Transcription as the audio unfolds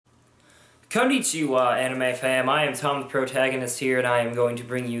Konnichiwa, anime fam. I am Tom the Protagonist here, and I am going to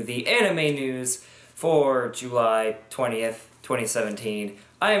bring you the anime news for July 20th, 2017.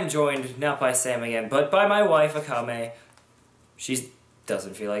 I am joined not by Sam again, but by my wife, Akame. She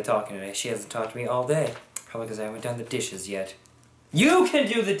doesn't feel like talking today. She hasn't talked to me all day. Probably because I haven't done the dishes yet. You can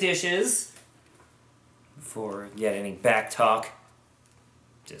do the dishes! Before yet any back talk.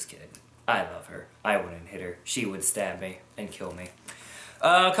 Just kidding. I love her. I wouldn't hit her. She would stab me and kill me.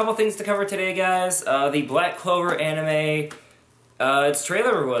 A couple things to cover today, guys. The Black Clover anime, its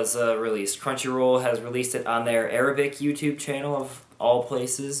trailer was released. Crunchyroll has released it on their Arabic YouTube channel of all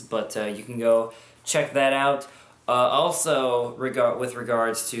places, but you can go check that out. Also, with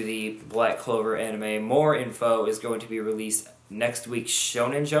regards to the Black Clover anime, more info is going to be released next week's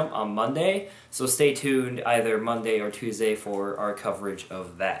Shonen Jump on Monday, so stay tuned either Monday or Tuesday for our coverage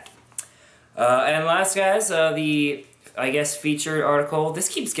of that. And last, guys, the featured article. This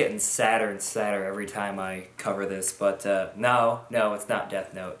keeps getting sadder and sadder every time I cover this, but no, it's not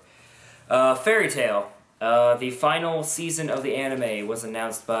Death Note. Fairy Tail. The final season of the anime was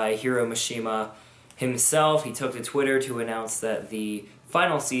announced by Hiro Mishima himself. He took to Twitter to announce that the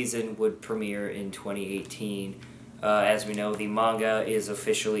final season would premiere in 2018. As we know, the manga is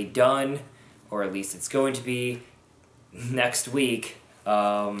officially done, or at least it's going to be next week,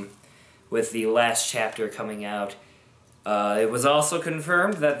 with the last chapter coming out. It was also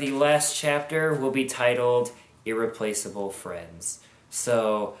confirmed that the last chapter will be titled Irreplaceable Friends.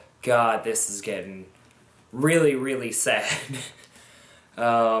 So, God, this is getting really, really sad.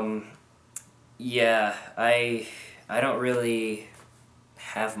 Yeah, I don't really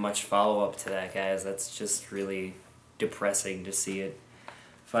have much follow-up to that, guys. That's just really depressing to see it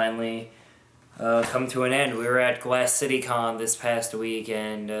finally come to an end. We were at Glass City Con this past week,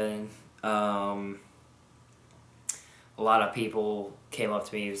 and a lot of people came up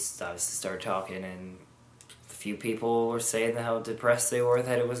to me, obviously started talking, and a few people were saying how depressed they were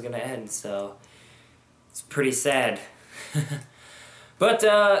that it was going to end, so it's pretty sad. But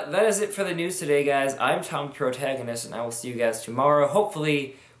that is it for the news today, guys. I'm Tom the Protagonist, and I will see you guys tomorrow,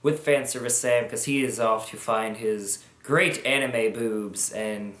 hopefully with Fanservice Sam, because he is off to find his great anime boobs,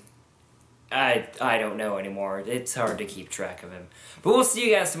 and I don't know anymore. It's hard to keep track of him. But we'll see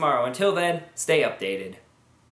you guys tomorrow. Until then, stay updated.